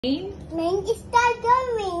Name? Name is Sky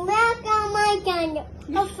Thorin. Welcome my channel.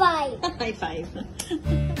 A 5. High five.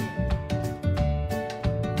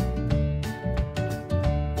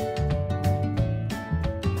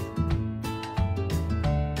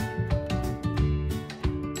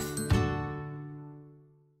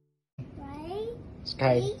 Right?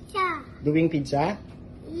 Sky, Pizza. doing pizza?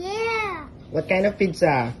 Yeah. What kind of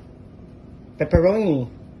pizza? Pepperoni.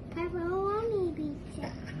 Pepperoni pizza.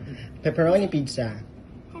 Pepperoni pizza.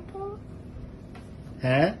 Pepper.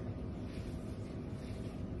 Huh?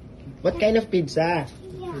 What kind of pizza?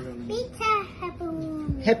 Yeah. Pizza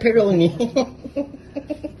pepperoni. Pepperoni.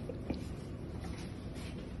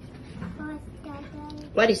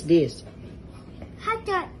 What is this? Hot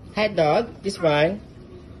dog. Hot dog? This one?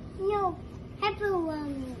 No.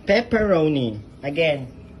 Pepperoni. Pepperoni.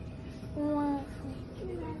 Again.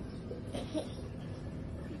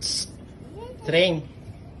 String.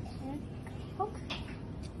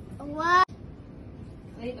 What?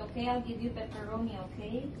 Wait, okay, I'll give you pepperoni,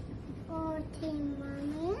 okay? Okay,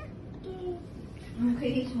 mommy.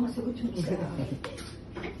 Okay, sumasagot yung isa.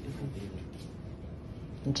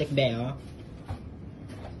 Check there, oh.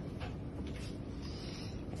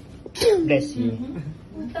 Bless you.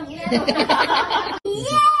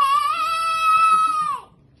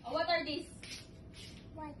 What are these?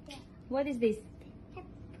 What the? What is this?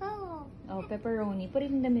 Pepper. Oh, pepperoni. Put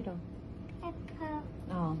it in the middle. Pepper.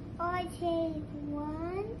 Oh. Okay,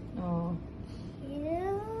 1, Oh. 2,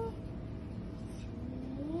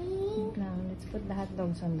 3. Wait lang. Let's put the hot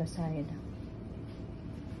dogs on the side.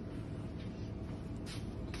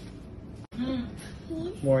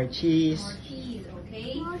 Cheese. More cheese. More cheese,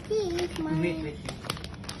 okay? More cheese, mommy.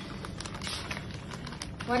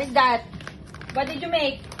 What is that? What did you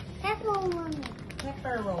make? Pepperoni.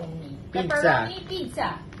 Pepperoni. Pizza. Pepperoni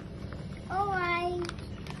pizza. Alright.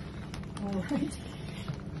 Alright.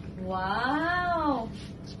 Wow.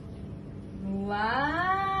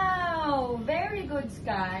 Wow. Very good,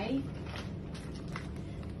 Sky.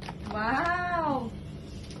 Wow.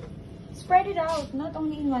 Spread it out, not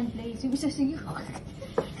only in one place. Yung isa sige.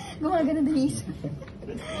 Gumagana din yung isa.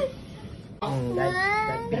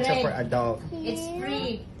 That pizza for adult. It's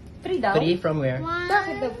free. Free daw? Free from where?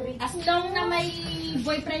 Bakit daw free? As long na may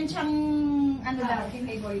boyfriend siyang ano daw,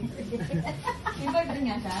 may boyfriend. May boyfriend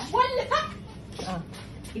nga siya? Wala! Oh.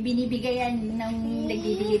 Ibinibigay yan ng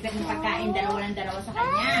nagdi-deliver ng pagkain, dalawa sa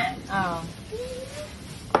kanya. Oh.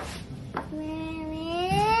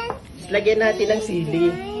 Lagyan natin ng sili.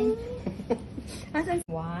 Asan?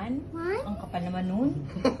 One. One. Ang kapal naman nun.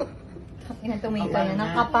 Ilan tomato na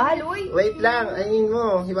ng kapal, uy. Wait lang, ayun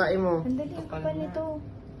mo, hiwain mo. Sandali, ang kapal nito.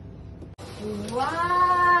 Wow!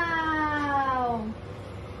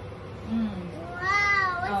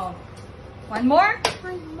 Wow. Oh. One more?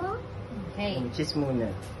 One more. Okay. Cheese muna.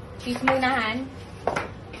 Cheese muna, Han.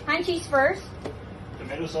 Han, cheese first.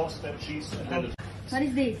 Tomato sauce, then cheese, and then the What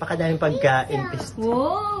is this? Pakadaming pagkain.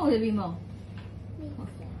 Wow! Sabi mo.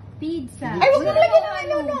 Pizza. Ay, wag mo lagyan ng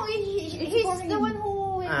ano. No, he's the one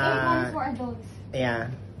who... One is for adults. Yeah.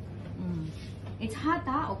 It's hot,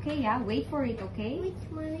 ah. Okay, ah. Wait for it, okay? Which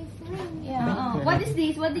one is mine? Yeah. What is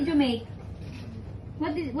this? What did you make?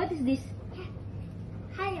 What is this?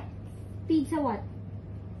 Hi. Pizza what?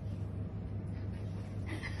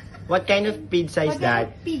 What kind of pizza is What kind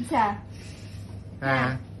that? of pizza?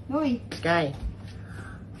 Ah, Uy. Sky.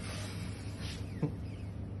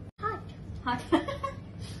 Hot. Hot.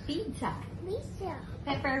 Pizza. Pizza.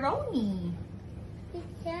 Pepperoni.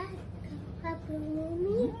 Pizza.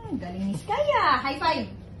 Pepperoni. Galing ni Sky, ah. High five.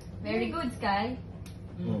 Very good, Sky.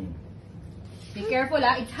 Be careful,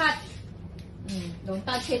 ah. It's hot. Don't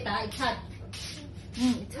touch it, ah. It's hot.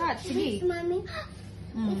 It's hot. It's Sige. mommy.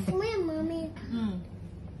 It's my mommy.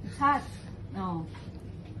 It's hot. No.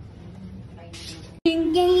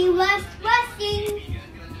 Ding ding